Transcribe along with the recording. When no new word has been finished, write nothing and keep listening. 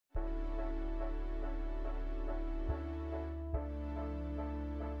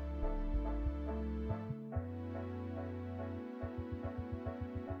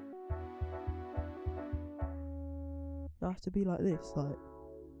have to be like this, like.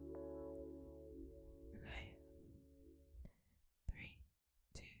 3,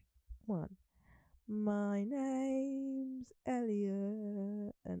 2, 1. My name's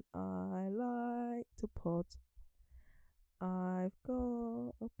Elliot, and I like to pod. I've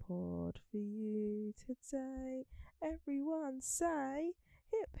got a pod for you today. Everyone say,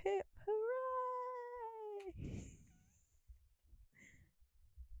 hip hip hooray!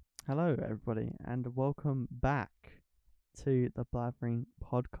 Hello, everybody, and welcome back to the Blathering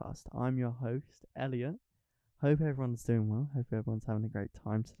Podcast. I'm your host, Elliot. Hope everyone's doing well. Hope everyone's having a great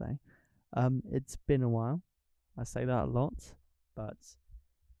time today. It's been a while. I say that a lot, but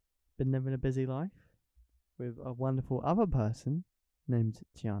been living a busy life with a wonderful other person named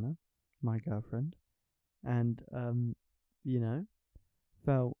Tiana, my girlfriend, and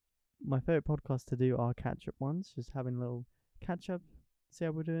felt my favorite podcast to do are catch-up ones, just having a little catch-up. See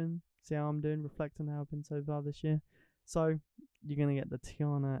how we're doing, see how I'm doing, reflect on how I've been so far this year. So, you're going to get the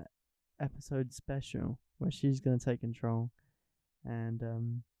Tiana episode special, where she's going to take control.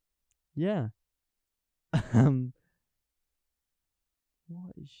 And, yeah. What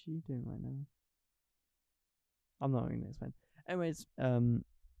is she doing right now? I'm not going to explain. Anyways,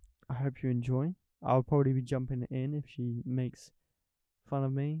 I hope you enjoy. I'll probably be jumping in if she makes fun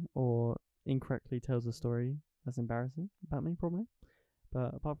of me or incorrectly tells a story that's embarrassing about me, probably.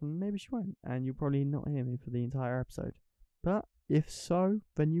 But apart from maybe she won't, and you'll probably not hear me for the entire episode. But if so,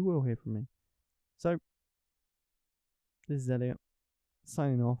 then you will hear from me. So, this is Elliot,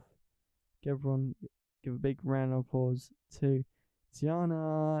 signing off. Give a big round of applause to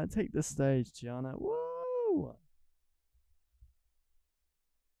Tiana. Take the stage, Tiana. Woo!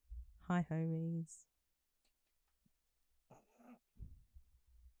 Hi, homies.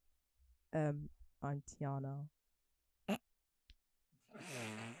 I'm Tiana.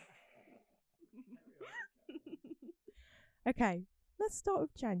 Okay, let's start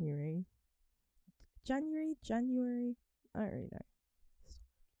with January. January. I don't really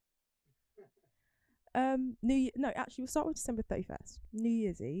know. Actually, we'll start with December 31st, New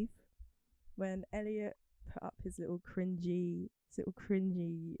Year's Eve, when Elliot put up his little cringy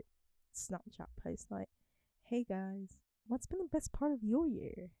Snapchat post like, "Hey guys, what's been the best part of your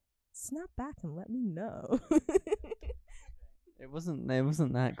year? Snap back and let me know." It wasn't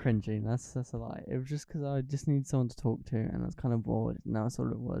that cringy. That's a lie. It was just because I just needed someone to talk to, and I was kind of bored, and that's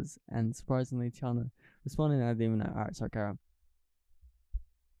all it was. And surprisingly, Tiana responded, and I didn't even know. Alright, sorry, carry on.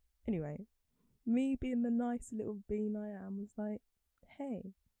 Anyway, me being the nice little bean I am was like,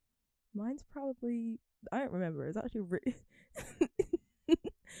 "Hey, mine's probably, I don't remember. It's actually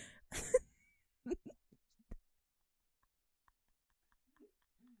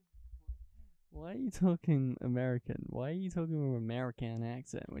Why are you talking American? Why are you talking with an American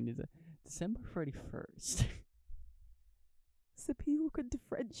accent when you're December 31st? So people could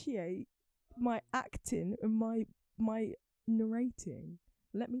differentiate my acting and my narrating.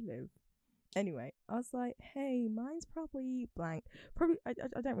 Let me live. Anyway, I was like, "Hey, mine's probably blank. Probably, I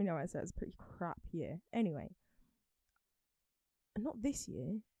don't really know what I said. It's a pretty crap year. Anyway, not this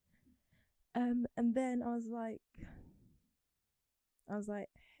year. And then I was like,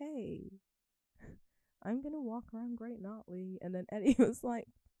 "Hey, I'm gonna walk around Great Notley." And then Eddie was like,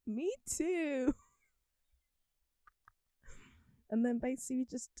 "Me too." And then basically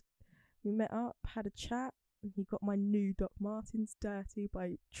we met up, had a chat, and he got my new Doc Martens dirty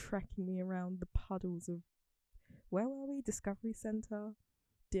by trekking me around the puddles of, where were we? Discovery Centre.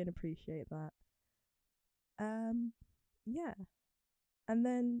 Didn't appreciate that. Yeah. And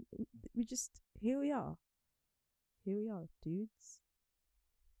then we just, here we are, dudes.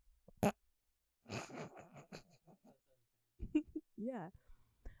 Yeah.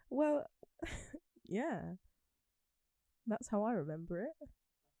 Well, yeah. That's how I remember it.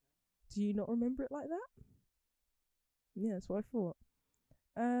 Do you not remember it like that? Yeah, that's what I thought.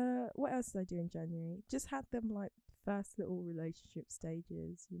 What else did I do in January? Just had them like first little relationship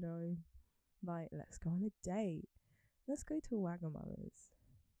stages, you know, like let's go on a date, let's go to Wagamama's.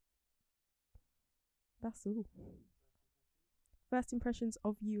 That's all. First impressions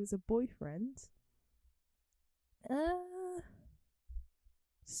of you as a boyfriend.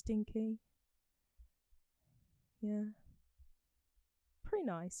 Stinky. Yeah. Pretty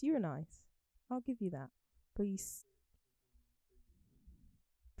nice. You were nice. I'll give you that. But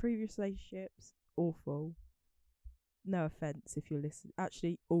previous relationships, awful. No offense if you're listening.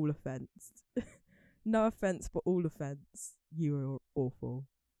 Actually, all offense. No offense, but all offense. You were awful.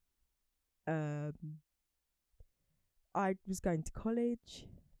 I was going to college,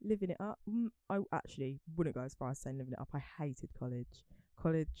 living it up. I actually wouldn't go as far as saying living it up. I hated college.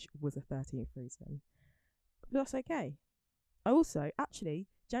 College was a 13th reason. But that's okay. I also, actually,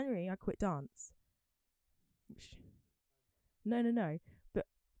 January I quit dance. No. But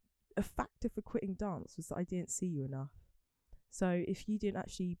a factor for quitting dance was that I didn't see you enough. So if you didn't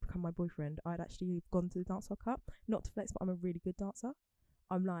actually become my boyfriend, I'd actually gone to the dancehall cup. Not to flex, but I'm a really good dancer.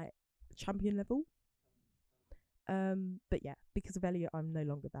 I'm like champion level. But yeah, because of Elliot, I'm no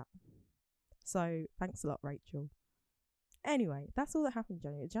longer that. So thanks a lot, Rachel. Anyway, that's all that happened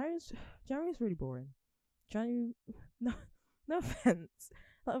in January. January's really boring. January, no, no offense.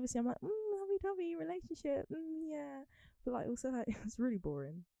 Like obviously, I'm like lovey-dovey relationship, yeah, but like also like it's really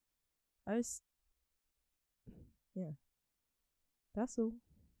boring. I just, yeah, that's all.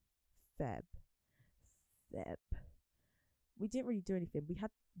 Feb, Feb. We didn't really do anything. We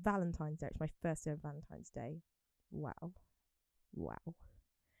had Valentine's Day. It's my first day of Valentine's Day. Wow, wow.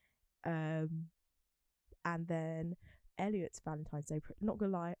 And then Elliot's Valentine's Day. Not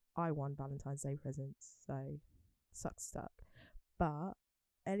gonna lie, I won Valentine's Day presents, so sucks stuck. But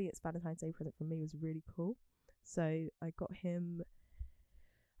Elliot's Valentine's Day present from me was really cool. So I got him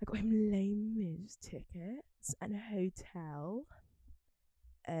Les Mis tickets and a hotel.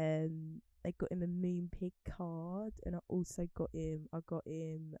 I got him a Moonpig card, and I also got him a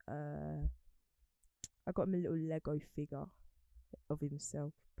little Lego figure of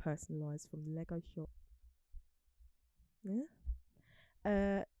himself, personalised from the Lego shop.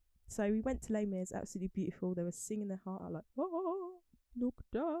 Yeah. So we went to Les Mis, absolutely beautiful. They were singing their heart out, like, oh, look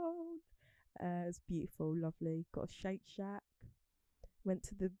down. It was beautiful, lovely. Got a Shake Shack. Went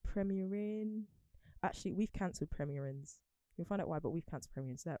to the Premier Inn. Actually, we've cancelled Premier Inns. You'll find out why, but we've cancelled Premier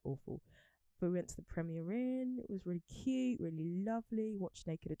Inns. They're awful. But we went to the Premier Inn. It was really cute, really lovely. Watched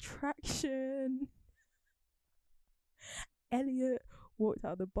Naked Attraction. Elliot walked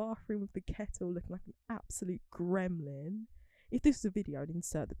out of the bathroom with the kettle looking like an absolute gremlin. If this was a video, I'd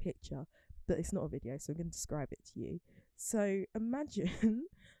insert the picture, but it's not a video, so I'm going to describe it to you. So imagine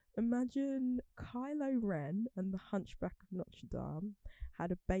Kylo Ren and the Hunchback of Notre Dame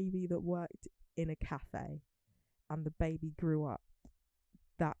had a baby that worked in a cafe, and the baby grew up.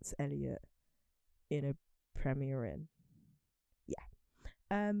 That's Elliot in a Premier Inn. Yeah.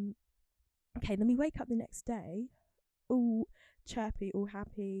 Okay, then we wake up the next day, all chirpy, all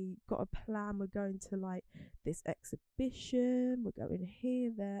happy, got a plan. We're going to like this exhibition, we're going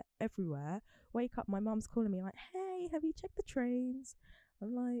here, there, everywhere. Wake up, my mum's calling me like, hey, have you checked the trains?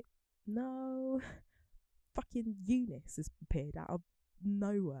 I'm like, no. Fucking Eunice has appeared out of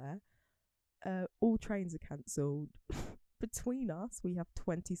nowhere. All trains are cancelled. Between us, we have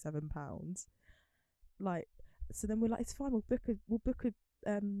 £27. Like, so then we're like, it's fine, we'll book a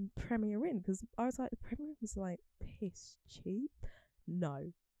Premier Inn, because I was like, the Premier Inn was like piss cheap.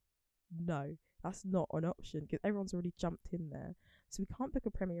 No, that's not an option, because everyone's already jumped in there, so we can't book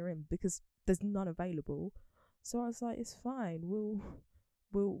a Premier Inn because there's none available. So I was like, it's fine,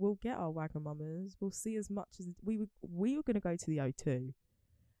 we'll get our Wagamamas. We'll see as much as we were going to go to the O2.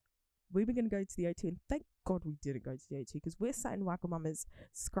 We were going to go to the O2, and thank God we didn't go to the O2, because we're sat in Wagamamas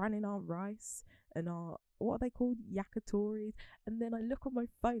scranning our rice and our, what are they called, yakatoris, and then I look on my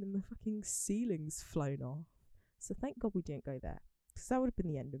phone and the fucking ceiling's flown off. So thank God we didn't go there, because that would have been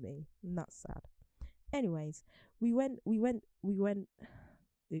the end of me, and that's sad. Anyways, we went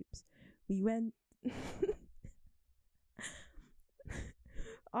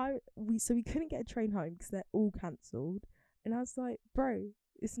so we couldn't get a train home because they're all cancelled, and I was like, bro,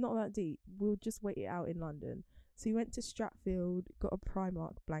 it's not that deep, we'll just wait it out in London. So we went to Stratfield, got a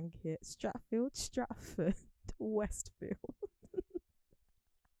Primark blanket. Stratford, Westfield.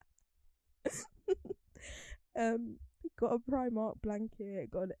 Got a Primark blanket,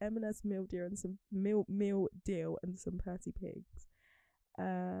 got an M&S meal deal and some meal deal and some Percy Pigs.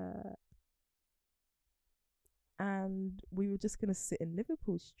 And we were just gonna sit in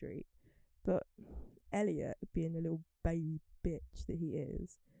Liverpool Street, but Elliot, being a little baby bitch that he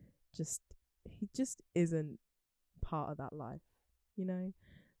just isn't part of that life, you know.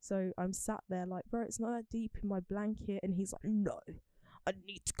 So I'm sat there like, bro, it's not that deep in my blanket, and he's like, no, I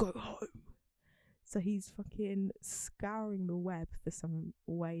need to go home. So he's fucking scouring the web for some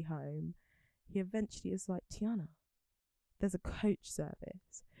way home. He eventually is like, Tiana, there's a coach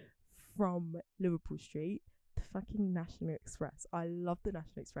service from Liverpool Street, the fucking National Express. I love the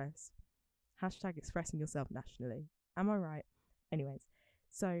National Express. Hashtag expressing yourself nationally. Am I right? Anyways,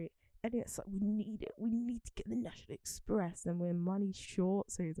 so Elliot's like, we need it. We need to get the National Express, and we're money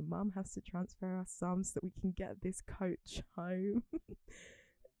short, so his mum has to transfer us some so that we can get this coach home.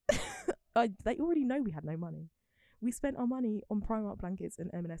 They already know we had no money. We spent our money on Primark blankets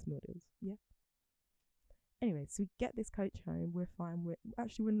and M&S meal deals. Yeah. Anyway, so we get this coach home. We're fine.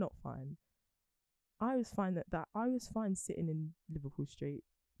 We're not fine. I was fine I was fine sitting in Liverpool Street.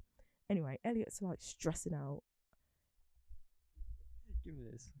 Anyway, Elliot's like stressing out. Give me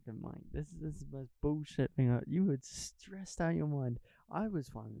this fucking mic. This is the most bullshit thing. You were stressed out your mind. I was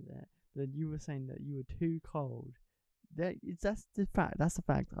fine with it. But then you were saying that you were too cold. That's the fact. That's the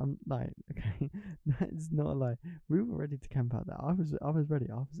fact. I'm like, okay, that is not a lie. We were ready to camp out there. I was ready.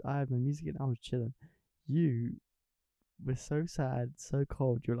 I had my music and I was chilling. You were so sad, so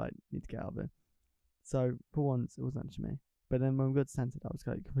cold. You're like, need to get out of it. So for once, it wasn't actually me. But then when we got to Stansted, I was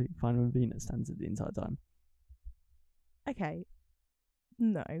like completely fine with being at Stansted the entire time. Okay,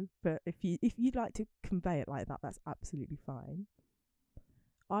 no, but if you'd like to convey it like that, that's absolutely fine.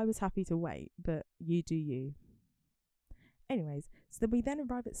 I was happy to wait, but you do you. Anyways, so then we then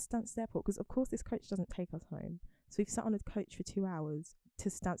arrive at Stansted Airport because of course this coach doesn't take us home. So we've sat on a coach for 2 hours to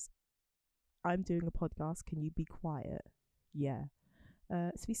Stansted. I'm doing a podcast. Can you be quiet? Yeah.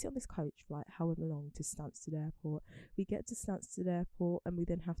 So we sit on this coach for like however long to Stansted Airport. We get to Stansted Airport and we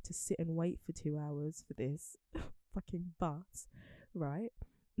then have to sit and wait for 2 hours for this fucking bus, right?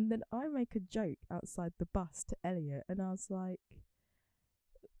 And then I make a joke outside the bus to Elliot and I was like,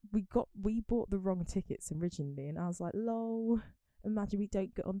 we bought the wrong tickets originally and I was like, lol, imagine we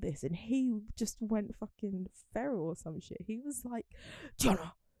don't get on this. And he just went fucking feral or some shit. He was like,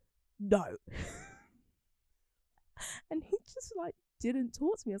 Jonah, no. And he just like didn't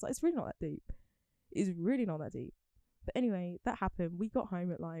talk to me. I was like, it's really not that deep. It's really not that deep. But anyway, that happened. We got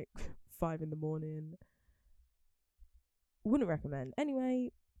home at like 5 a.m. Wouldn't recommend.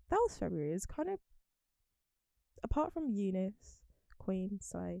 Anyway, that was February. It's kind of, apart from Eunice, Queen,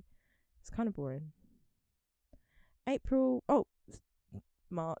 so it's kind of boring.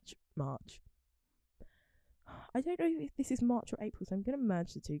 March. I don't know if this is March or April, so I'm going to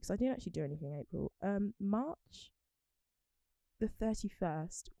merge the two because I didn't actually do anything in April. March the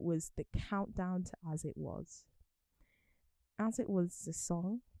 31st was the countdown to As It Was. As It Was a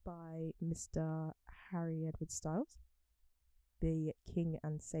song by Mr. Harry Edward Styles, the king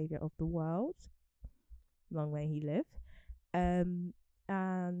and saviour of the world. Long may he live. And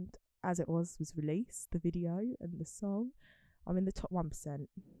As It Was released, the video and the song. I'm in the top 1%.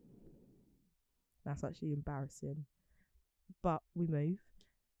 That's actually embarrassing. But we move.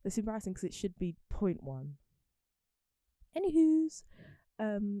 It's embarrassing because it should be 0.1. Anywho's,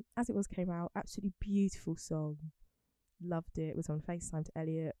 As It Was came out. Absolutely beautiful song. Loved it. Was on FaceTime to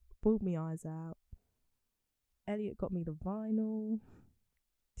Elliot. Bawled me eyes out. Elliot got me the vinyl.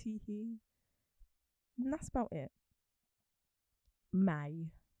 Teehee. And that's about it. May.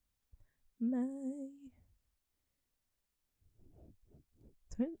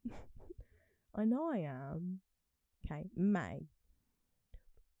 I know I am. Okay, May,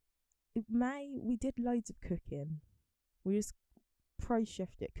 we did loads of cooking. We just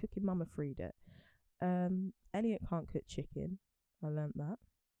pro-chefed it. Cooking Mama freed it. Elliot can't cook chicken. I learnt that.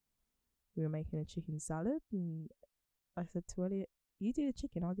 We were making a chicken salad and I said to Elliot, you do the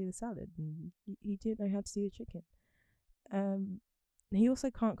chicken, I'll do the salad. And he didn't know how to do the chicken. He also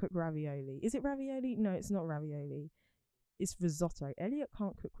can't cook ravioli. Is it ravioli? No, it's not ravioli. It's risotto. Elliot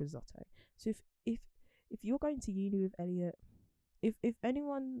can't cook risotto. So if you're going to uni with Elliot, if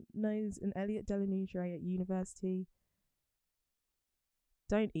anyone knows an Elliot Delanudre at university,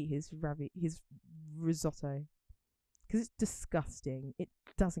 don't eat his risotto because it's disgusting. It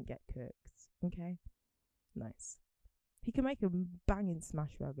doesn't get cooked. Okay, nice. He can make a banging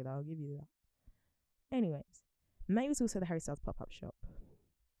smash burger though, I'll give you that. Anyways, May was also the Harry Styles pop-up shop.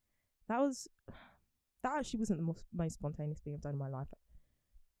 That actually wasn't the most spontaneous thing I've done in my life.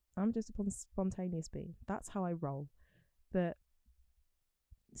 I'm just a spontaneous being. That's how I roll. But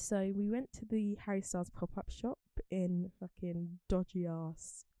so we went to the Harry Styles pop-up shop in fucking dodgy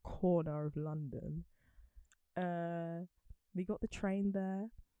ass corner of London. We got the train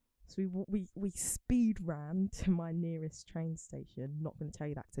there. So we speed ran to my nearest train station. Not going to tell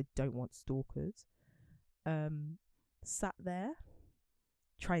you that because I don't want stalkers. Sat there.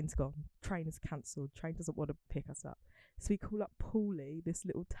 Train's gone. Train is cancelled. Train doesn't want to pick us up. So we call up Paulie, this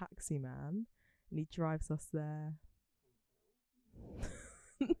little taxi man, and he drives us there.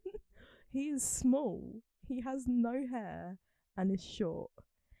 He is small. He has no hair and is short.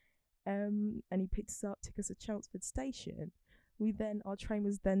 And he picked us up, took us to Chelmsford Station. Our train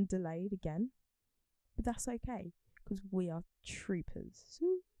was then delayed again. But that's okay, because we are troopers.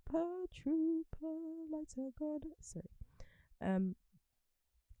 Super trooper, lights are God. Sorry.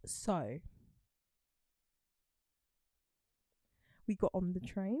 So we got on the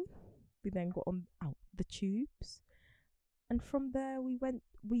train. We then got on out the tubes, and from there we went.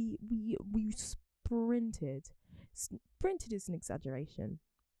 We sprinted. Sprinted is an exaggeration.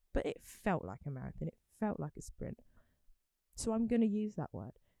 but it felt like a marathon. It felt like a sprint. So I'm going to use that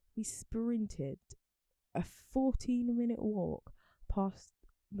word. We sprinted a 14-minute walk past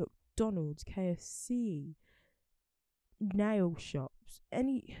McDonald's, KFC, nail shops,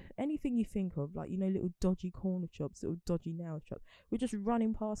 anything you think of, like, little dodgy corner shops, little dodgy nail shops. We're just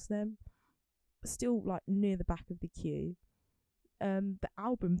running past them, still like near the back of the queue. The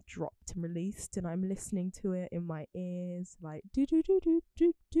album dropped and released, and I'm listening to it in my ears, like do do do do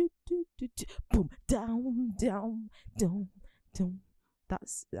do do do do do, boom, down, down, down, down.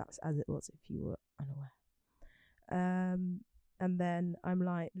 That's as it was, if you were unaware. And then I'm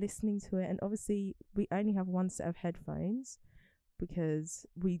like listening to it, and obviously we only have one set of headphones because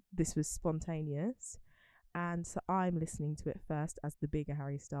this was spontaneous, and so I'm listening to it first as the bigger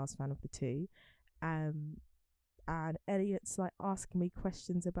Harry Styles fan of the two. And Elliot's like asking me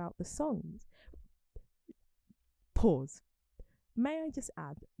questions about the songs. Pause. May I just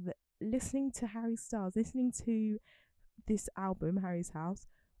add that listening to Harry Styles, listening to this album, Harry's House,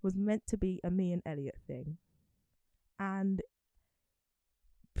 was meant to be a me and Elliot thing. And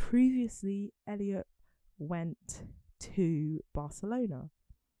previously, Elliot went to Barcelona.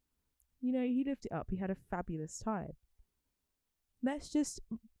 He lived it up. He had a fabulous time. Let's just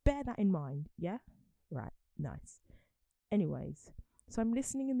bear that in mind, yeah? Right, nice. Anyways, so I'm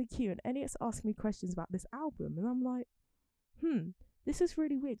listening in the queue, and Elliot's asking me questions about this album, and I'm like, this is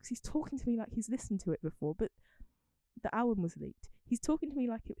really weird, because he's talking to me like he's listened to it before, but the album was leaked. He's talking to me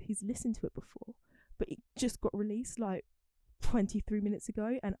like he's listened to it before, but it just got released like 23 minutes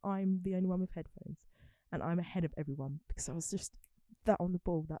ago, and I'm the only one with headphones, and I'm ahead of everyone because I was just that on the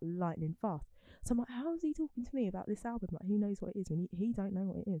ball, that lightning fast. So I'm like, how is he talking to me about this album? Like, he knows what it is when he don't know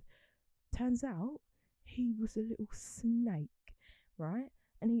what it is. Turns out he was a little snake, right?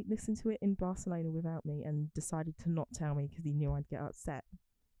 And he listened to it in Barcelona without me and decided to not tell me because he knew I'd get upset.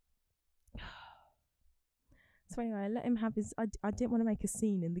 So anyway, I let him have his... I didn't want to make a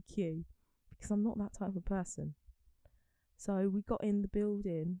scene in the queue because I'm not that type of person. So we got in the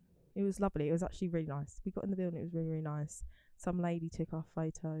building. It was lovely. It was actually really nice. We got in the building. It was really, really nice. Some lady took our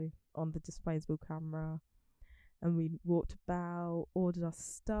photo on the disposable camera. And we walked about, ordered our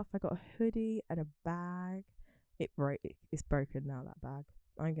stuff. I got a hoodie and a bag. It's broken now, that bag.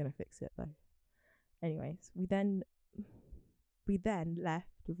 I'm going to fix it, though. Anyways, we then left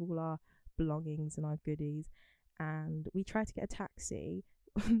with all our belongings and our goodies. And we tried to get a taxi.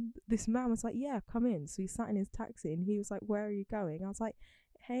 This man was like, yeah, come in. So we sat in his taxi, and he was like, where are you going? I was like,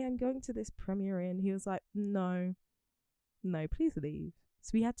 hey, I'm going to this Premier Inn. He was like, no, please leave.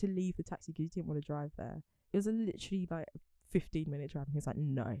 So we had to leave the taxi because he didn't want to drive there. It was literally like a 15-minute drive, and he was like,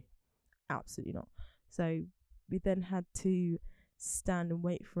 no, absolutely not. So we then had to stand and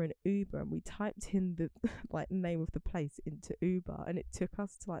wait for an Uber, and we typed in the name of the place into Uber, and it took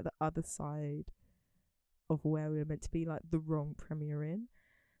us to like the other side of where we were meant to be, like the wrong Premier Inn.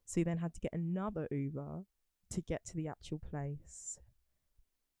 So you then had to get another Uber to get to the actual place.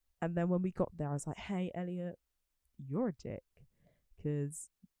 And then when we got there, I was like, hey, Elliot, you're a dick, because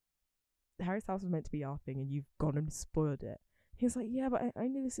Harry's House was meant to be our thing and you've gone and spoiled it. He was like, yeah, but I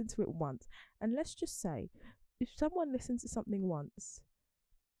only listened to it once. And let's just say, if someone listens to something once,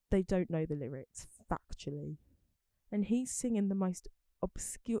 they don't know the lyrics factually. And he's singing the most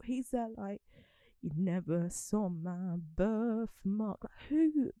obscure... He's there like, you never saw my birthmark. Like,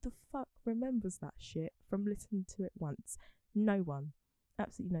 who the fuck remembers that shit from listening to it once? No one.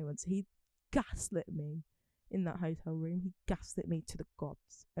 Absolutely no one. So he gaslit me in that hotel room. He gaslit me to the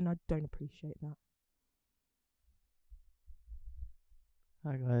gods, and I don't appreciate that.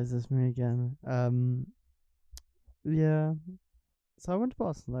 Hi guys, it's me again. Yeah. So I went to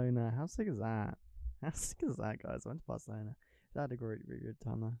Barcelona. How sick is that? How sick is that, guys? I went to Barcelona. I had a really good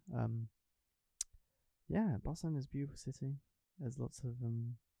time there. Yeah, Barcelona is a beautiful city. There's lots of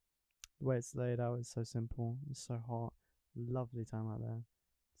the way it's laid out is so simple. It's so hot. Lovely time out there.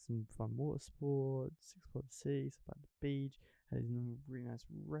 Some fun water sports, explore the sea, stuff like the beach, had these really nice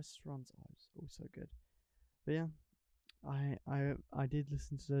restaurants. Oh, it's all so good. But yeah, I did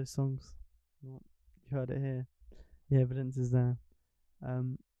listen to those songs. You heard it here. The evidence is there.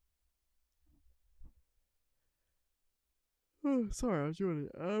 Oh, sorry, I was yawning.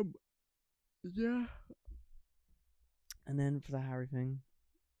 Yeah. And then for the Harry thing,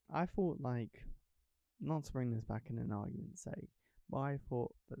 I thought, like, not to bring this back in an argument's sake, but I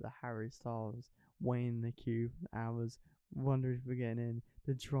thought that the Harry Styles waiting in the queue for hours, wondering if we're getting in,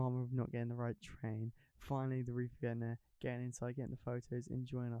 the drama of not getting the right train, finally the reef getting there, getting inside, getting the photos,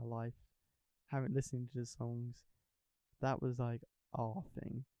 enjoying our life, listening to the songs. That was like our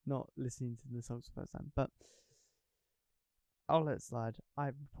thing, not listening to the songs for the first time. But I'll let it slide.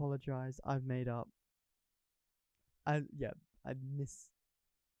 I've apologized. I've made up. I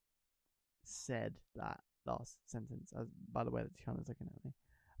said that last sentence. By the way, that Tiana's looking at me.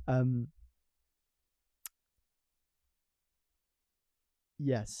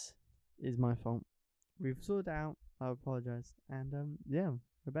 Yes, it's my fault. We've sorted it out. I apologize, and yeah,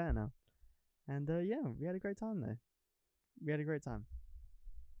 we're better now. And yeah, we had a great time though. We had a great time.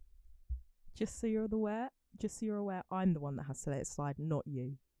 Just so you're aware, I'm the one that has to let it slide, not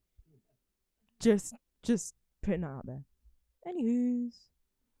you. Just putting it out there. Anywho's,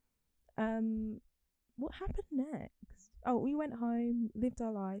 what happened next? Oh, we went home, lived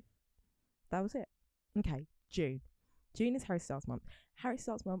our life. That was it. Okay, June. June is Harry Styles month. Harry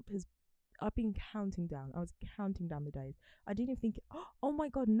Styles month I've been counting down. I was counting down the days. I didn't even think, oh my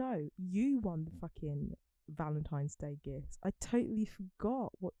god, no, you won the fucking Valentine's Day gifts. I totally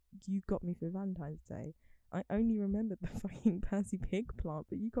forgot what you got me for Valentine's Day. I only remembered the fucking Percy Pig plant,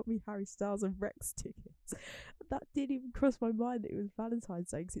 but you got me Harry Styles and Rex tickets. That didn't even cross my mind that it was Valentine's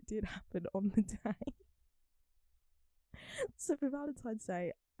Day, because it did happen on the day. So for Valentine's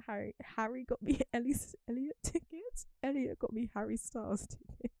Day, Harry got me Elliot tickets. Elliot got me Harry Styles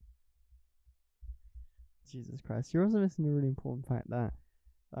tickets. Jesus Christ, you're also missing a really important fact that,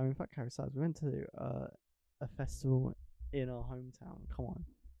 I mean, fuck Harry Styles. We went to a festival in our hometown. Come on.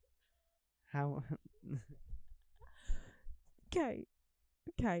 How? Okay,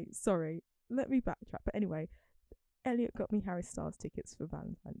 sorry. Let me backtrack. But anyway, Elliot got me Harry Styles tickets for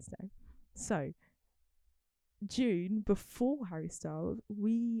Valentine's Day. So, June, before Harry Styles,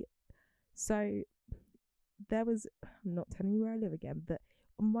 there was, I'm not telling you where I live again, but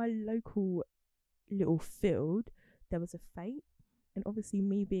on my local little field, there was a fete. And obviously,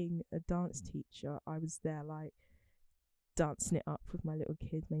 me being a dance teacher, I was there like dancing it up with my little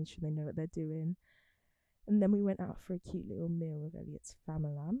kids, making sure they know what they're doing. And then we went out for a cute little meal with Elliot's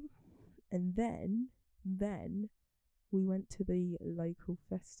family. And then we went to the local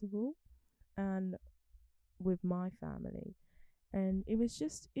festival and with my family. And it was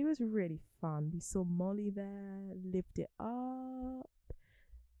really fun. We saw Molly there, lived it up.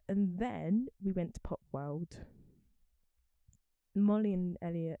 And then we went to Pop World. Molly and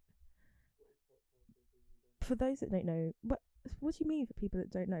Elliot. For those that don't know, what do you mean for people that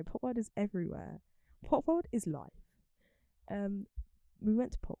don't know? Pop World is everywhere. Pop World is life. We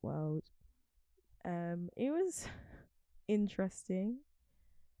went to Pop World. It was interesting.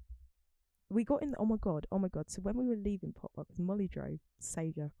 We got in. Oh my god. So when we were leaving Pop World, because Molly drove,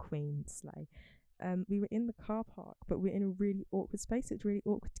 Saviour, Queen, Slay. We were in the car park, but we're in a really awkward space. It's really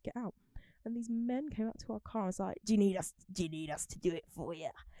awkward to get out. And these men came up to our car and was like, do you need us to do it for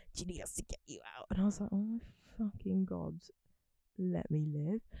you? Do you need us to get you out? And I was like, oh my fucking god, let me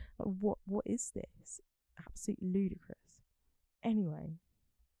live. Like, what is this? Absolutely ludicrous.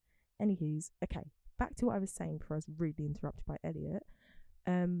 Anywho's, okay, back to what I was saying before I was rudely interrupted by Elliot.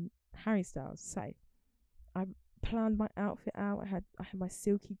 Harry Styles. So I planned my outfit out. I had my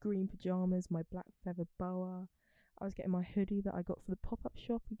silky green pajamas, my black feather boa. I was getting my hoodie that I got for the pop-up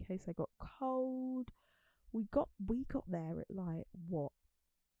shop in case I got cold. We got there at like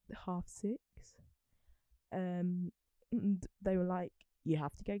 6:30. And they were like, you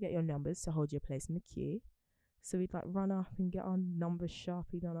have to go get your numbers to hold your place in the queue. So we'd like run up and get our numbers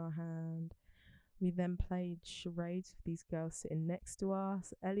sharpied on our hand. We then played charades with these girls sitting next to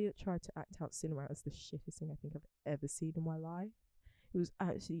us. Elliot tried to act out cinema. It was the shittest thing I think I've ever seen in my life. It was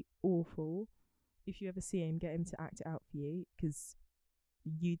absolutely awful. If you ever see him, get him to act it out for you, because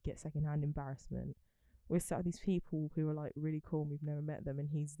you'd get secondhand embarrassment. We're sat with these people who are like really cool and we've never met them,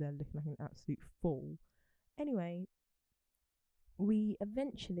 and he's there looking like an absolute fool. Anyway, they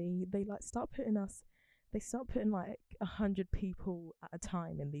start putting like 100 people at a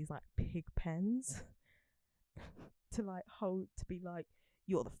time in these like pig pens to be like,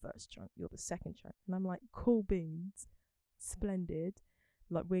 you're the first chunk, you're the second chunk. And I'm like, cool beans, splendid.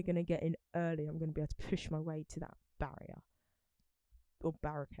 Like, we're going to get in early. I'm going to be able to push my way to that barrier. Or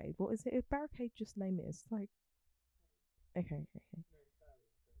barricade. What is it? Is barricade just lame? It's like, okay.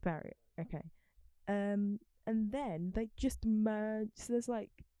 Barrier. Okay. And then they just merge. So there's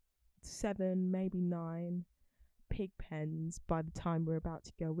like 7, maybe 9 pig pens by the time we're about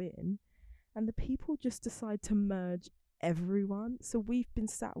to go in. And the people just decide to merge everyone. So we've been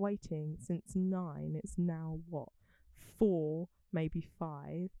sat waiting since 9. It's now 4, maybe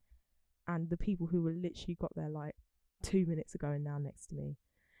 5. And the people who were literally got there like 2 minutes ago are now next to me.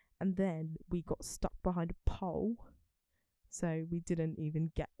 And then we got stuck behind a pole. So we didn't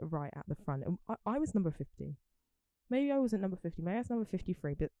even get right at the front. And I was number 50. Maybe I wasn't number 50. Maybe I was number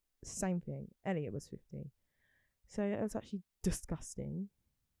 53. But same thing. Elliot was 50. So it was actually disgusting,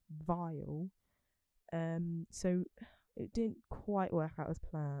 vile. So it didn't quite work out as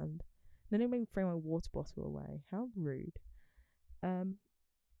planned. Then it made me throw my water bottle away. How rude. Um.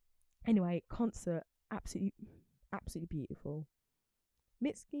 Anyway, concert absolutely beautiful.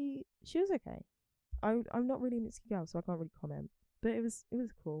 Mitski, she was okay. I'm not really a Mitski girl, so I can't really comment. But it was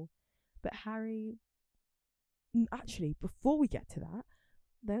cool. But Harry, actually, before we get to that,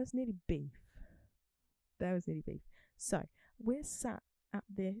 there was nearly beef. So we're sat at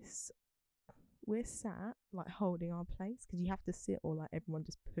this. We're sat like holding our place because you have to sit or like everyone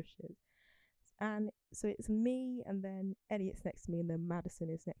just pushes. And so it's me, and then Elliot's next to me, and then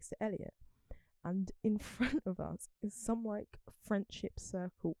Madison is next to Elliot. And in front of us is some like friendship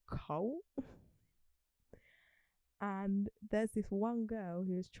circle cult. And there's this one girl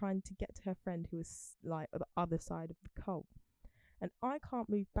who is trying to get to her friend who is like at the other side of the cult. And I can't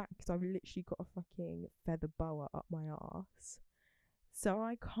move back because I've literally got a fucking feather boa up my ass. So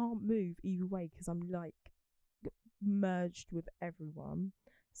I can't move either way because I'm like merged with everyone.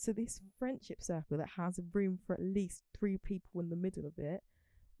 So this friendship circle that has room for at least 3 people in the middle of it,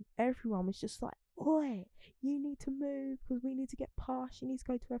 everyone was just like, oi, you need to move because we need to get past. She needs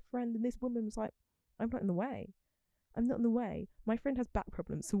to go to her friend. And this woman was like, I'm not in the way. I'm not in the way. My friend has back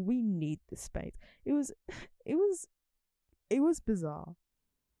problems, so we need this space. It was bizarre.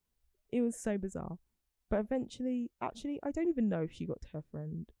 It was so bizarre. But eventually, actually, I don't even know if she got to her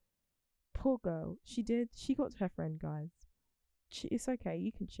friend. Poor girl. She did. She got to her friend, guys. It's okay.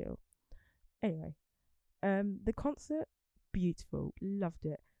 You can chill. Anyway, the concert, beautiful. Loved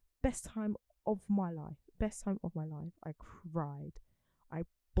it. Best time of my life. I cried. I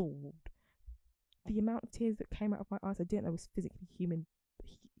bawled. The amount of tears that came out of my eyes, I didn't know was physically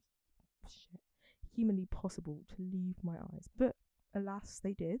humanly possible to leave my eyes. But alas,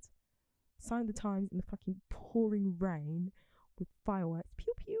 they did. Signed the Times in the fucking pouring rain with fireworks.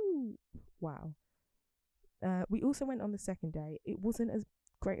 Pew pew. Wow. We also went on the second day. It wasn't as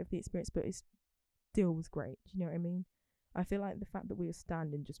great of the experience, but it still was great. Do you know what I mean? I feel like the fact that we were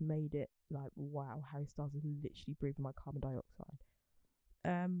standing just made it like, wow, Harry Styles is literally breathing my carbon dioxide.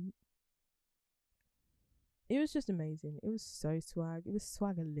 It was just amazing. It was so swag. It was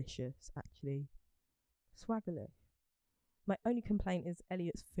swaggerlicious, actually. Swaggerlicious. My only complaint is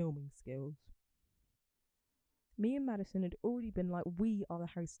Elliot's filming skills. Me and Madison had already been like, we are the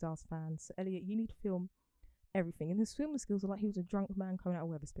Harry Styles fans. So Elliot, you need to film everything. And his filming skills were like he was a drunk man coming out of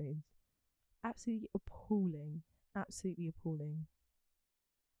Wetherspoons. Absolutely appalling.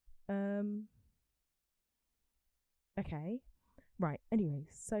 Okay. Right. Anyway,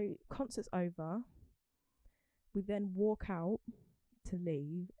 so concert's over. We then walk out to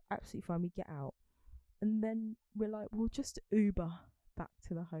leave. Absolutely fine. We get out. And then we're like, we'll just Uber back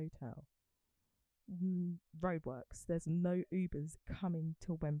to the hotel. Roadworks. There's no Ubers coming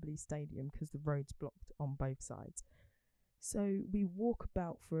to Wembley Stadium because the road's blocked on both sides. So we walk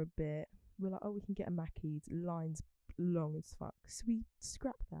about for a bit. We're like, oh, we can get a Mackey's. Line's long as fuck. So we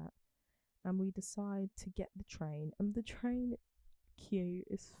scrap that and we decide to get the train. And the train queue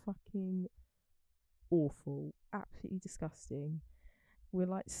is fucking awful. Absolutely disgusting. We're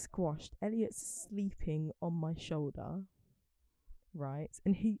like squashed. Elliot's sleeping on my shoulder. Right,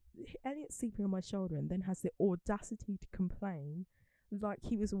 and Elliot's sleeping on my shoulder and then has the audacity to complain like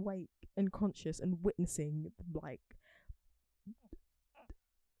he was awake and conscious and witnessing like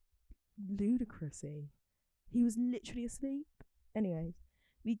ludicrousy. He was literally asleep. Anyways,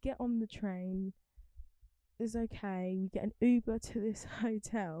 we get on the train. It's okay. We get an Uber to this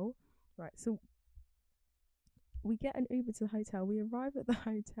hotel. Right, so we get an Uber to the hotel. We arrive at the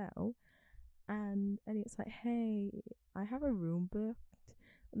hotel and Elliot's like, hey, I have a room booked.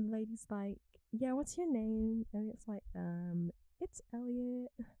 And the lady's like, yeah, what's your name? And it's like, it's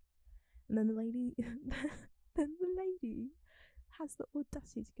Elliot. And then the lady has the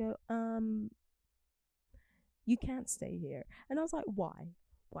audacity to go, you can't stay here. And I was like, why?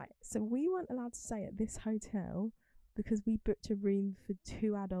 So we weren't allowed to stay at this hotel because we booked a room for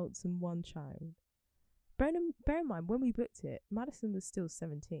 2 adults and 1 child. Bear in mind, when we booked it, Madison was still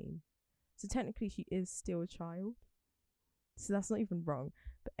 17. So technically she is still a child. So that's not even wrong.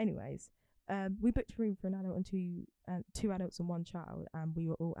 But anyways, we booked a room for an adult and 2 adults and 1 child, and we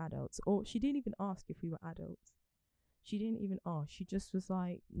were all adults. Or she didn't even ask if we were adults. She didn't even ask. She just was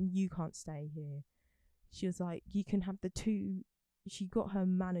like, you can't stay here. She was like, you can have the 2. She got her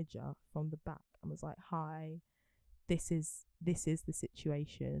manager from the back and was like, hi, this is the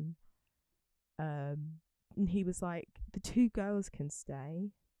situation. And he was like, the 2 girls can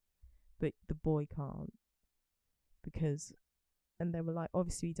stay, but the boy can't because and they were like,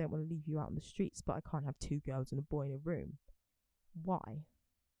 obviously we don't want to leave you out on the streets, but I can't have 2 girls and a boy in a room. Why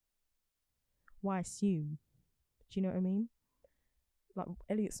assume? Do you know what I mean? Like,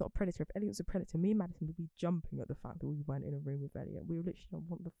 Elliot's not a predator. If Elliot was a predator, me and Madison would be jumping at the fact that we weren't in a room with Elliot. We were literally like,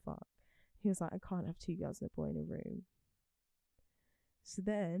 what the fuck? He was like, I can't have 2 girls and a boy in a room. So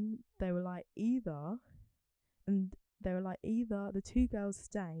then they were like, either the 2 girls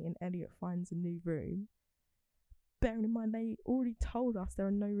stay and Elliot finds a new room. Bearing in mind, they already told us there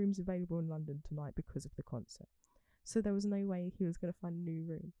are no rooms available in London tonight because of the concert. So there was no way he was going to find a new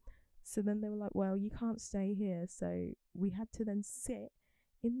room. So then they were like, well, you can't stay here. So we had to then sit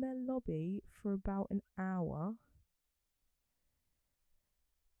in their lobby for about an hour,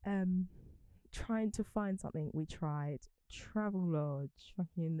 trying to find something. We tried Travelodge,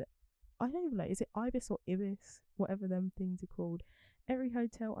 fucking, I don't even know, is it Ibis or Ibis? Whatever them things are called. Every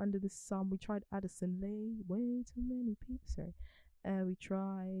hotel under the sun. We tried Addison Lee. Way too many people, sorry. We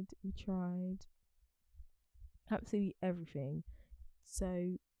tried absolutely everything.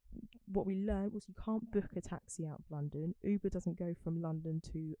 So what we learned was you can't book a taxi out of London. Uber doesn't go from London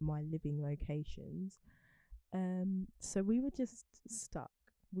to my living locations. So we were just stuck.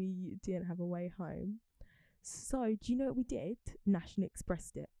 We didn't have a way home. So do you know what we did? National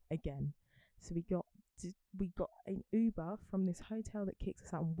Expressed it again. So we got an Uber from this hotel that kicked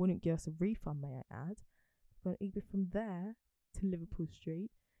us out and wouldn't give us a refund, may I add. We got an Uber from there to Liverpool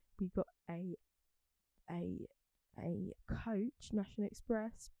Street. We got a coach, National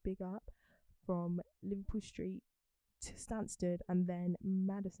Express, big up, from Liverpool Street to Stansted, and then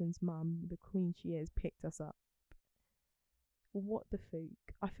Madison's mum, the queen she is, picked us up. What the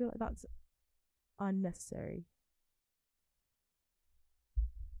fuck? I feel like that's unnecessary.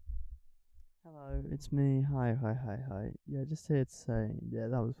 Hello, it's me. Hi. Yeah, just here to say, yeah,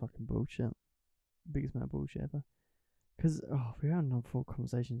 that was fucking bullshit. Biggest amount of bullshit ever. Because, we had enough full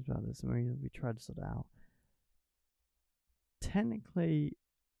conversations about this and we tried to sort it out. Technically,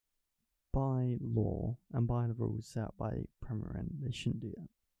 by law and by the rules set out by Premier Inn, they shouldn't do that,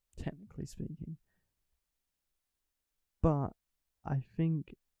 technically speaking. But I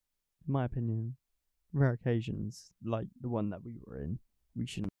think, in my opinion, rare occasions, like the one that we were in, we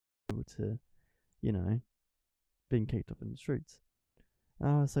shouldn't be able to, being kicked off in the streets. And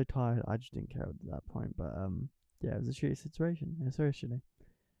I was so tired, I just didn't care at that point. But yeah, it was a shitty situation, seriously.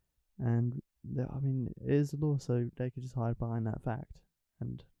 And it is the law, so they could just hide behind that fact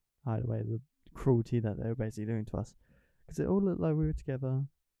and hide away the cruelty that they were basically doing to us. Because it all looked like we were together.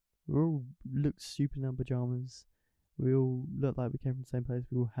 We all looked stupid in our pajamas. We all looked like we came from the same place.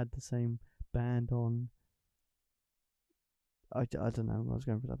 We all had the same band on. I don't know what I was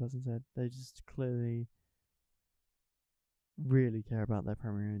going for that person said. They just clearly really care about their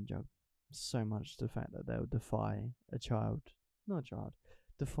Premier Inn job so much to the fact that they'll defy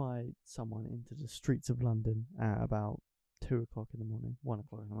defy someone into the streets of London at about 2 o'clock in the morning, 1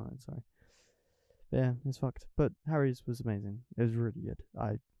 o'clock in the morning, sorry. But yeah, it's fucked. But Harry's was amazing. It was really good.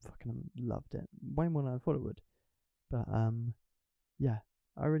 I fucking loved it. Way more than I thought it would. But yeah,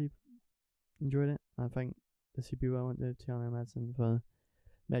 I really enjoyed it. I thank the CPW I went to, Tiana and Madison, for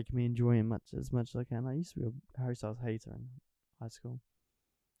making me enjoy it as much as I can. I used to be a Harry Styles hater in high school.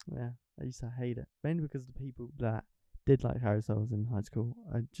 Yeah, I used to hate it. Mainly because the people that did like Harry Styles in high school,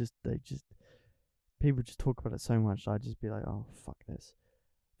 people just talk about it so much, I'd just be like, oh, fuck this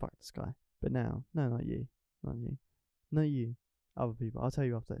guy. But now, no, not you, other people. I'll tell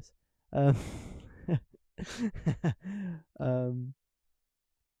you after this.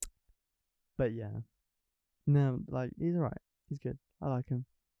 But yeah, no, like, he's alright. He's good. I like him.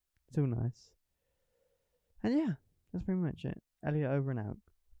 It's all nice. And yeah, that's pretty much it. Elliot over and out.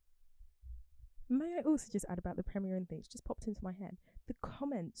 May I also just add about the Premier Inn things? Just popped into my head. The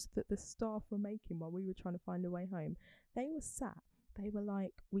comments that the staff were making while we were trying to find a way home. They were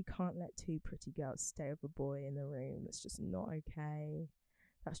like, we can't let 2 pretty girls stay with a boy in the room. That's just not okay.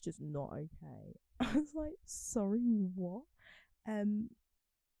 That's just not okay. I was like, sorry, what? And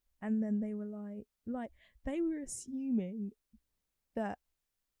then they were like they were assuming that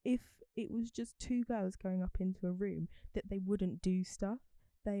if it was just 2 girls going up into a room that they wouldn't do stuff.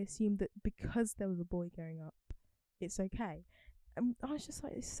 They assumed that because there was a boy going up, it's okay. And I was just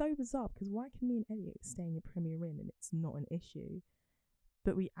like, it's so bizarre, because why can me and Elliot stay in a Premier Inn and it's not an issue?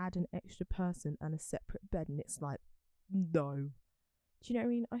 But we add an extra person and a separate bed and it's like, no. Do you know what I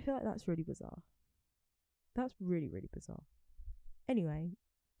mean? I feel like that's really bizarre. That's really, really bizarre. Anyway,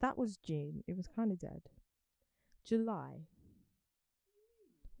 that was June. It was kind of dead. July.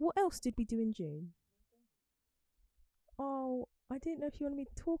 What else did we do in June? Oh, I didn't know if you wanted me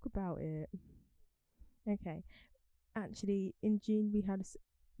to talk about it. Okay. Actually, in June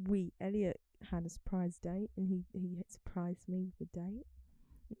Elliot had a surprise date, and he surprised me with a date.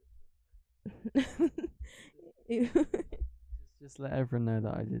 It- Just let everyone know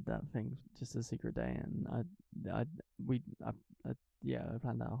that I did that thing, just a secret day, and I yeah, I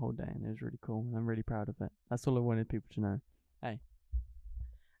planned out a whole day, and it was really cool, and I'm really proud of it. That's all I wanted people to know. Hey,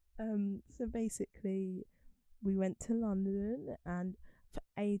 so basically, we went to London, and for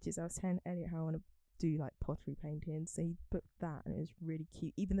ages I was telling Elliot how I want to do like pottery painting, so he booked that, and it was really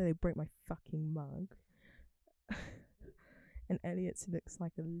cute, even though they broke my fucking mug. And Elliot's looks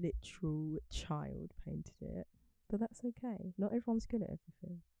like a literal child painted it, but that's okay. Not everyone's good at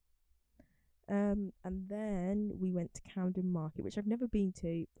everything. And then we went to Camden Market, which I've never been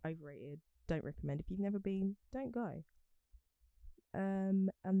to. Overrated. Don't recommend. If you've never been, don't go. And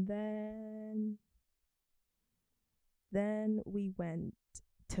then we went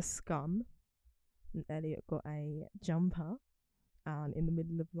to Scum, and Elliot got a jumper. And in the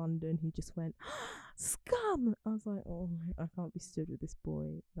middle of London, he just went, Scum! I was like, oh, I can't be stood with this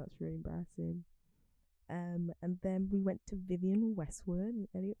boy. That's really embarrassing. And then we went to Vivian Westwood, and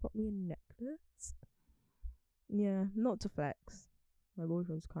Elliot got me a necklace. Yeah, not to flex. My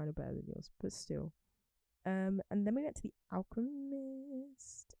boyfriend's kind of better than yours, but still. And then we went to the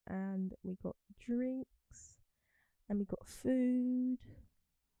Alchemist, and we got drinks, and we got food,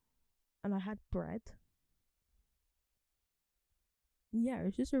 and I had bread. Yeah, it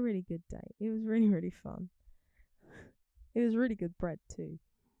was just a really good day. It was really, really fun. It was really good bread too.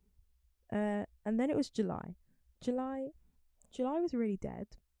 And then it was July. July, July was really dead.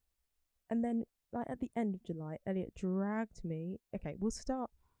 And then, like at the end of July, Elliot dragged me. Okay, we'll start.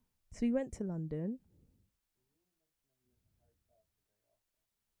 So we went to London.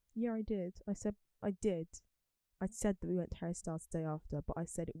 Yeah, I did. I said I did. I said that we went to Harry Styles the day after, but I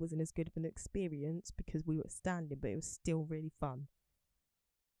said it wasn't as good of an experience because we were standing, but it was still really fun.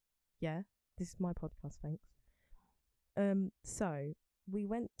 Yeah, this is my podcast, thanks. So we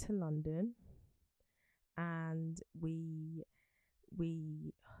went to London, and we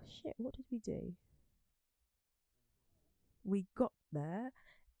oh shit, what did we do? We got there,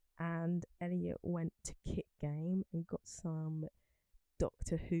 and Elliot went to Kick Game and got some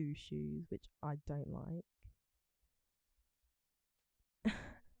Doctor Who shoes, which I don't like.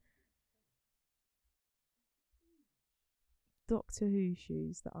 Doctor Who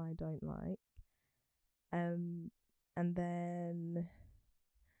shoes that I don't like. Um, and then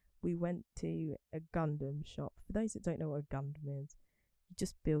we went to a Gundam shop. For those that don't know what a Gundam is, you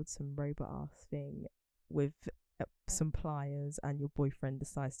just build some robot ass thing with some pliers, and your boyfriend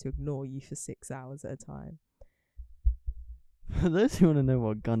decides to ignore you for 6 hours at a time. for those who want to know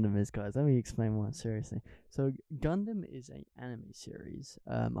what Gundam is, guys, let me explain more seriously. So Gundam is an anime series.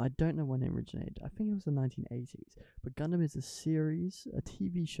 I don't know when it originated. I think it was the 1980s. But Gundam is a series, a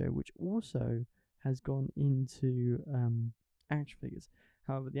TV show, which also has gone into action figures.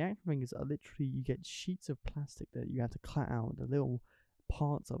 However, the action figures are literally, you get sheets of plastic that you have to cut out the little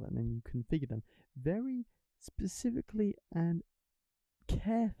parts of it, and then you configure them very specifically and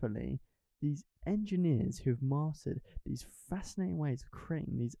carefully. These engineers who have mastered these fascinating ways of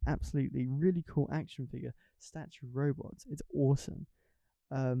creating these absolutely really cool action figure statue robots. It's awesome.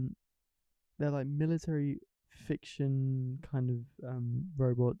 Um, they're like military fiction kind of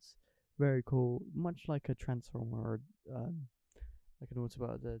robots. Very cool, much like a Transformer or like an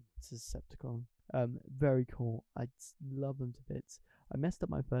Autobot, a Decepticon. Very cool. Love them to bits. I messed up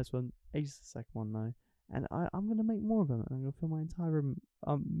my first one, aced the second one though, and I'm gonna make more of them. I'm gonna fill my entire room.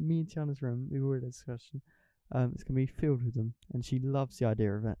 Me and Tiana's room. We've already had a discussion. It's gonna be filled with them, and she loves the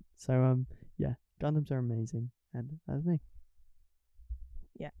idea of it. So yeah, Gundams are amazing, and that's me.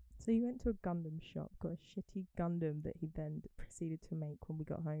 Yeah. So he went to a Gundam shop, got a shitty Gundam that he then proceeded to make when we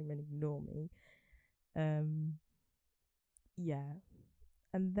got home and ignore me. Um, yeah.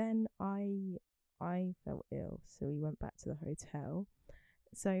 And then I felt ill, so we went back to the hotel.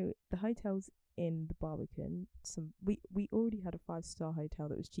 So the hotel's in the Barbican. We already had a 5-star hotel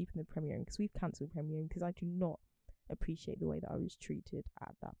that was cheaper than Premier Inn, because we've cancelled Premier Inn because I do not appreciate the way that I was treated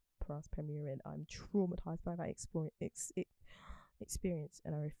at that Paras Premier Inn. I'm traumatized by that experience,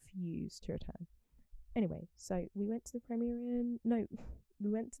 and I refuse to return. Anyway, so we went to the Premier Inn. No, we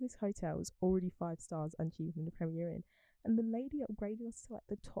went to this hotel. It was already 5 stars and cheaper than the Premier Inn. And the lady upgraded us to like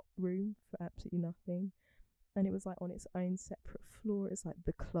the top room for absolutely nothing. And it was like on its own separate floor. It's like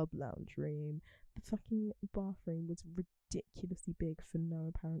the club lounge room. The fucking bathroom was ridiculously big for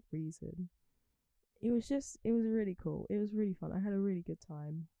no apparent reason. It was really cool. It was really fun. I had a really good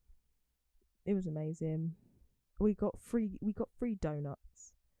time. It was amazing. We got free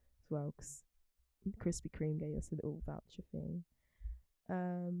donuts as well, 'cause Krispy Kreme gave us a little voucher thing.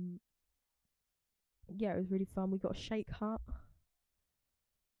 Yeah, it was really fun. We got a Shake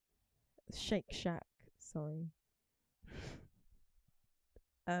Shack, sorry.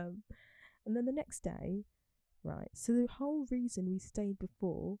 And then the next day, right, so the whole reason we stayed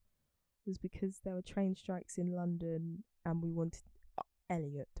before was because there were train strikes in London, and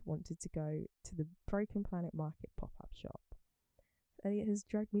Elliot wanted to go to the Broken Planet Market pop-up shop. Elliot has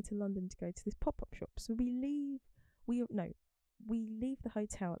dragged me to London to go to this pop-up shop. So we leave the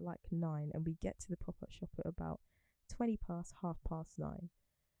hotel at like 9, and we get to the pop-up shop at about 20 past, 9:30.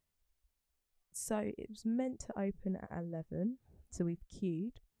 So it was meant to open at 11, so we've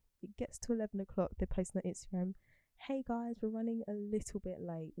queued. It gets to 11 o'clock, they post on Instagram, hey guys, we're running a little bit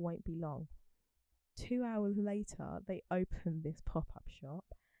late, won't be long. 2 hours later, they open this pop-up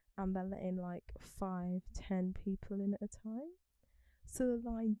shop, and they're letting like 5-10 people in at a time. So the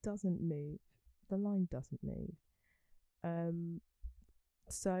line doesn't move.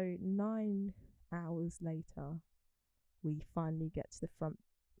 So 9 hours later, we finally get to the front,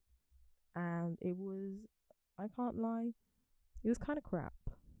 and I can't lie, it was kind of crap.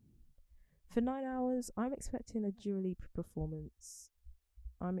 For 9 hours, I'm expecting a Dua Lipa performance.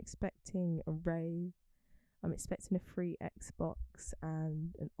 I'm expecting a rave. I'm expecting a free Xbox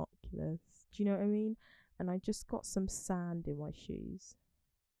and an Oculus. Do you know what I mean? And I just got some sand in my shoes.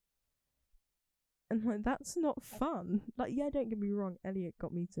 And like, that's not fun. Like, yeah, don't get me wrong, Elliot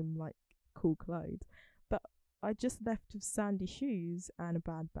got me some like cool clothes, but I just left with sandy shoes and a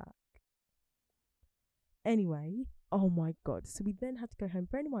bad back. Anyway, oh my god. So we then had to go home.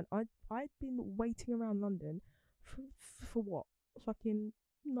 Bear in mind, I'd been waiting around London for what? Fucking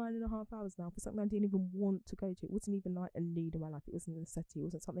 9.5 hours now for something I didn't even want to go to. It wasn't even like a need in my life. It wasn't a necessity. It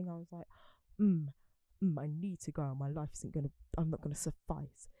wasn't something I was like, I need to go. My life I'm not gonna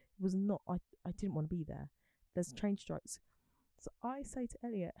suffice. It was not. I didn't want to be there. There's train strikes. So I say to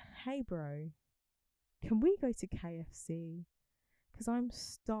Elliot, hey bro, can we go to KFC? Because I'm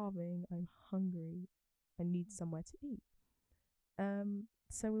starving. I'm hungry. I need somewhere to eat.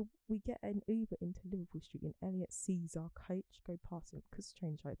 So we get an Uber into Liverpool Street, and Elliot sees our coach go past him because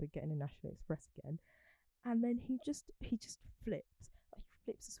train strike. They're getting a National Express again, and then he just flips. Like, he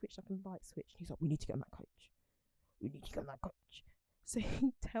flips the switch like a light switch. And he's like, "We need to get on that coach. We need to get on that coach." So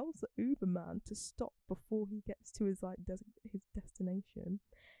he tells the Uber man to stop before he gets to his his destination,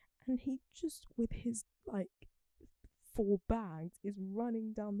 and he just, with his like 4 bags, is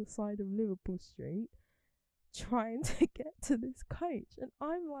running down the side of Liverpool Street trying to get to this coach. And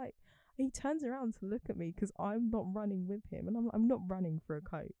I'm like, he turns around to look at me because I'm not running with him, and I'm not running for a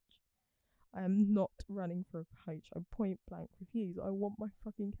coach. I am not running for a coach. I point blank refuse. I want my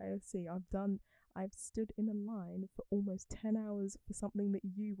fucking KFC. I've stood in a line for almost 10 hours for something that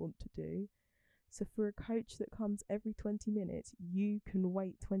you want to do. So for a coach that comes every 20 minutes, you can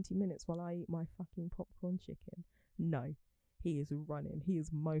wait 20 minutes while I eat my fucking popcorn chicken. No, he is running. He is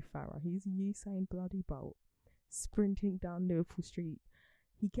Mo Farah. He's Usain bloody Bolt, sprinting down Liverpool Street.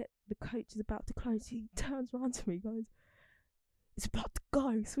 The coach is about to close. He turns around to me, goes, "It's about to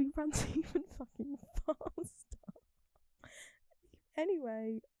go." So he runs even fucking faster.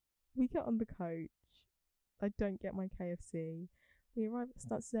 Anyway, we get on the coach. I don't get my KFC. We arrive at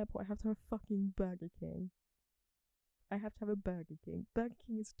Stansted Airport. I have to have a fucking Burger King. Burger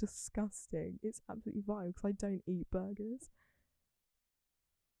King is disgusting. It's absolutely vile because I don't eat burgers.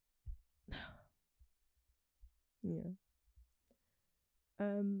 Yeah.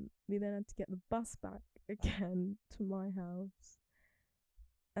 We then had to get the bus back again to my house.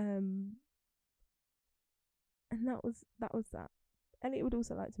 And that was that. Elliot would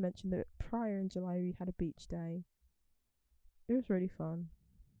also like to mention that prior in July we had a beach day. It was really fun.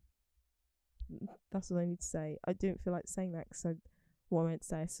 That's all I need to say. I didn't feel like saying that because I meant to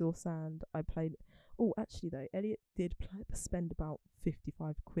say, I saw sand. I played. Oh, actually though, Elliot did spend about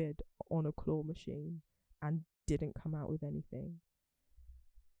 55 quid on a claw machine and didn't come out with anything.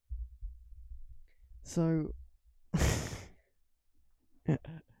 So,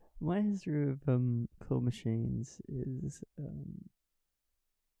 my history of claw machines is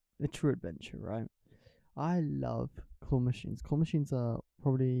a true adventure, right? I love claw machines. Claw machines are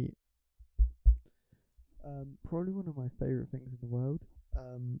probably one of my favorite things in the world.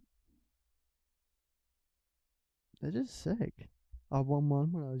 They're just sick. I won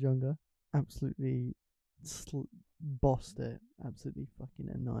one when I was younger. Absolutely bossed it. Absolutely fucking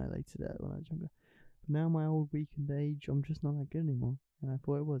annihilated it when I was younger. But now my old weakened age, I'm just not that good anymore. And I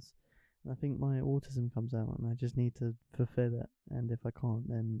thought it was. And I think my autism comes out, and I just need to fulfill it. And if I can't,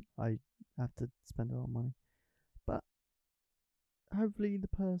 then I have to spend a lot of money. But hopefully the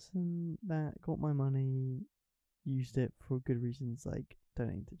person that got my money used it for good reasons, like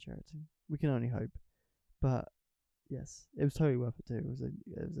donating to charity. We can only hope. But yes, it was totally worth it too. It was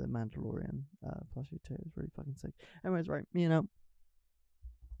a Mandalorian plushie too. It was really fucking sick. Anyways, right, me and out.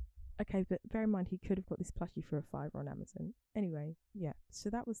 Okay, but bear in mind he could have got this plushie for a £5 on Amazon. Anyway, yeah. So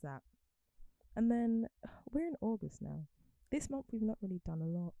that was that. And then we're in August now. This month we've not really done a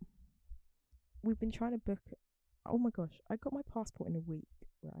lot. We've been trying to book. Oh my gosh, I got my passport in a week,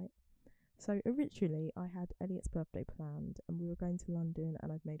 right? So originally I had Elliot's birthday planned and we were going to London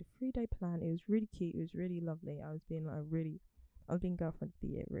and I'd made a 3-day plan. It was really cute, it was really lovely. I was being girlfriend of the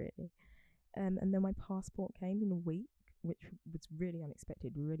year really. And then my passport came in a week, which was really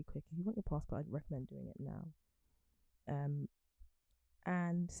unexpected, really quick. If you want your passport, I'd recommend doing it now.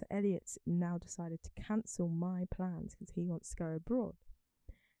 And so Elliot's now decided to cancel my plans because he wants to go abroad.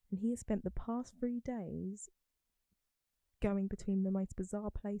 And he has spent the past 3 days going between the most bizarre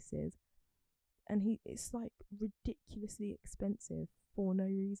places, and it's like ridiculously expensive for no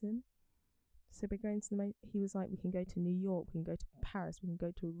reason. So we're going to he was like, we can go to New York, we can go to Paris, we can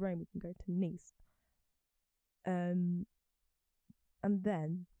go to Rome, we can go to Nice. And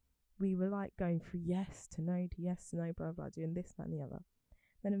then we were like going from yes to no, blah blah, doing this, that and the other.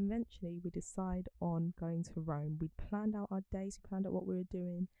 Then eventually we decide on going to Rome. We planned out our days, we planned out what we were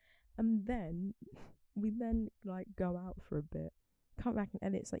doing, and then we like go out for a bit, come back, and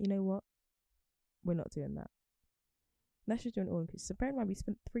Elliot's like, you know what? We're not doing that. Let's just do an all-inclusive. So bear in mind, we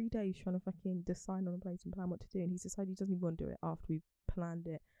spent 3 days trying to fucking decide on a place and plan what to do, and he's decided he doesn't even want to do it after we've planned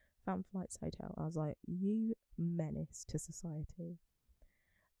it, found flights, hotel. I was like, you menace to society.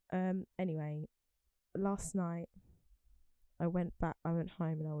 Anyway, last night I went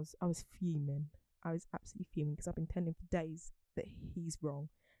home and I was fuming. I was absolutely fuming because I've been telling him for days that he's wrong,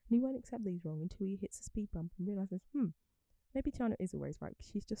 and he won't accept that he's wrong until he hits a speed bump and realizes, maybe Tiana is always right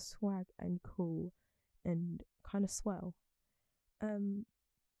because she's just swag and cool and kind of swell.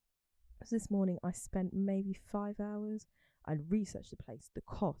 So this morning I spent maybe 5 hours. I'd researched the place, the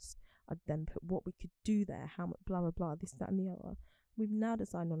cost. I'd then put what we could do there, how much, blah blah blah, this, that, and the other. We've now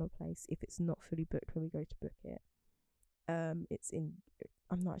decided on a place if it's not fully booked when we go to book it. It's in.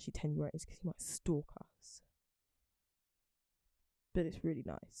 I'm not actually telling you where it is because he might stalk us. But it's really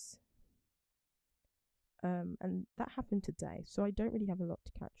nice. And that happened today, so I don't really have a lot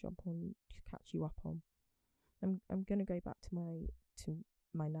to catch you up on. I'm gonna go back to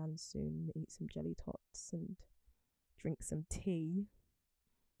my nan's soon, eat some jelly tots and drink some tea.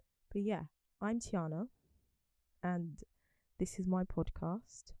 But yeah, I'm Tiana, and this is my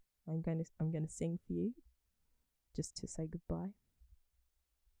podcast. I'm gonna sing for you, just to say goodbye.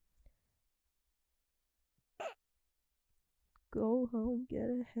 Go home, get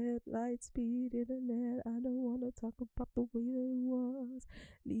a headlight, speed internet. I don't wanna talk about the way that it was.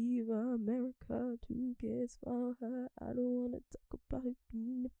 Leave America, 2 kids for her. I don't wanna talk about it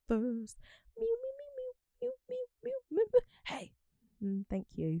in the first. Mew, mew, mew, mew, mew, mew, mew, mew. Hey, thank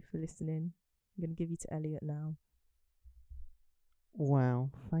you for listening. I'm gonna give you to Elliot now.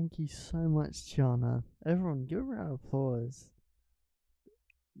 Wow, thank you so much, Tiana. Everyone, give a round of applause.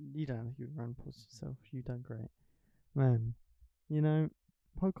 You don't have to give a round of applause yourself. You've done great. Man, you know,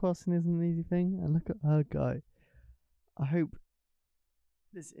 podcasting isn't an easy thing, and look at her go. I hope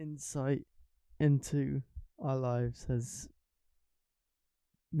this insight into our lives has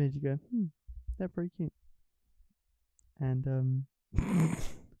made you go, they're pretty cute. And, I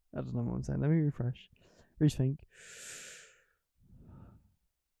don't know what I'm saying. Let me refresh. Rethink.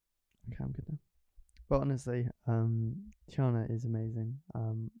 Okay, I'm good now. But honestly, Tiana is amazing.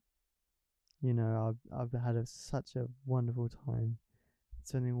 You know, I've had such a wonderful time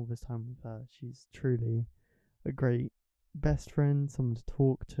spending all this time with her. She's truly a great best friend, someone to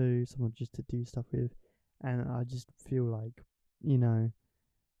talk to, someone just to do stuff with. And I just feel like, you know,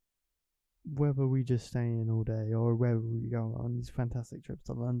 whether we just stay in all day or whether we go on these fantastic trips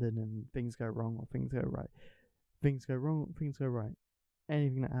to London and things go wrong or things go right, things go wrong, things go right,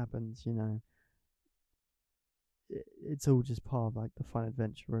 anything that happens, you know, it's all just part of like the fun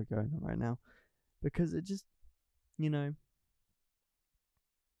adventure we're going on right now. Because it just, you know,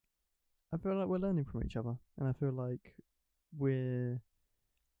 I feel like we're learning from each other, and I feel like we're,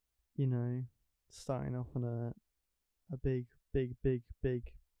 you know, starting off on a big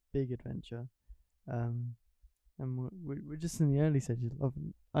adventure, and we're just in the early stages of love.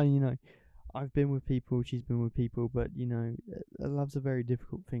 And you know, I've been with people, she's been with people, but you know, love's a very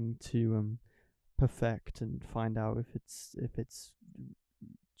difficult thing to perfect and find out if it's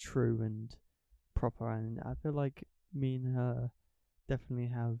true and proper. And I feel like me and her definitely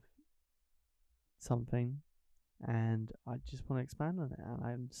have something, and I just want to expand on it, and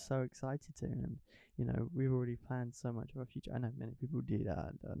I'm so excited to. And we've already planned so much of our future. I know many people do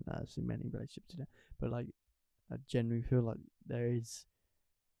that, and I've seen many relationships do that, but like I genuinely feel like there is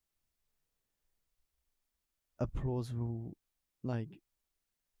a plausible, like,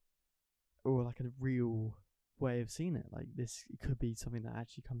 or like a real way of seeing it. Like this could be something that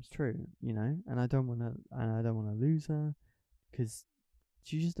actually comes true, And I don't want to lose her, because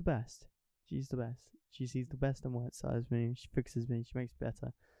she's just the best. She's the best. She sees the best and worst side of me. She fixes me. She makes me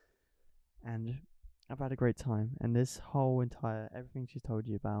better. And I've had a great time. And this whole entire everything she's told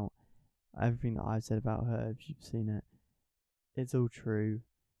you about, everything that I've said about her, if you've seen it, it's all true.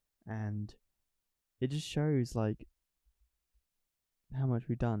 And it just shows like how much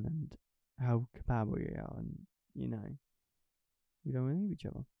we've done and how compatible we are, and we don't really need each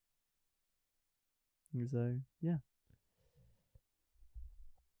other. And so yeah,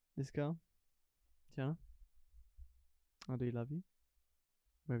 this girl, Tiana, I do love you,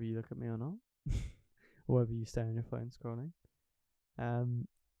 whether you look at me or not, or whether you stay on your phone scrolling. And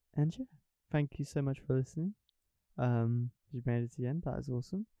yeah, thank you so much for listening. You made it to the end. That is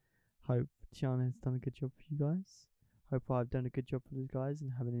awesome. Hope Tiana has done a good job for you guys. Hope I've done a good job for those guys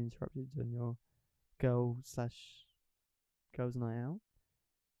and haven't interrupted on your girls' night out.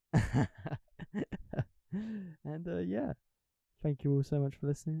 And yeah, thank you all so much for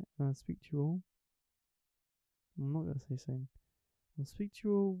listening. I'll speak to you all. I'm not gonna say soon. I'll speak to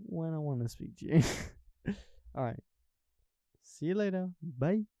you all when I want to speak to you. Alright. See you later.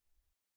 Bye.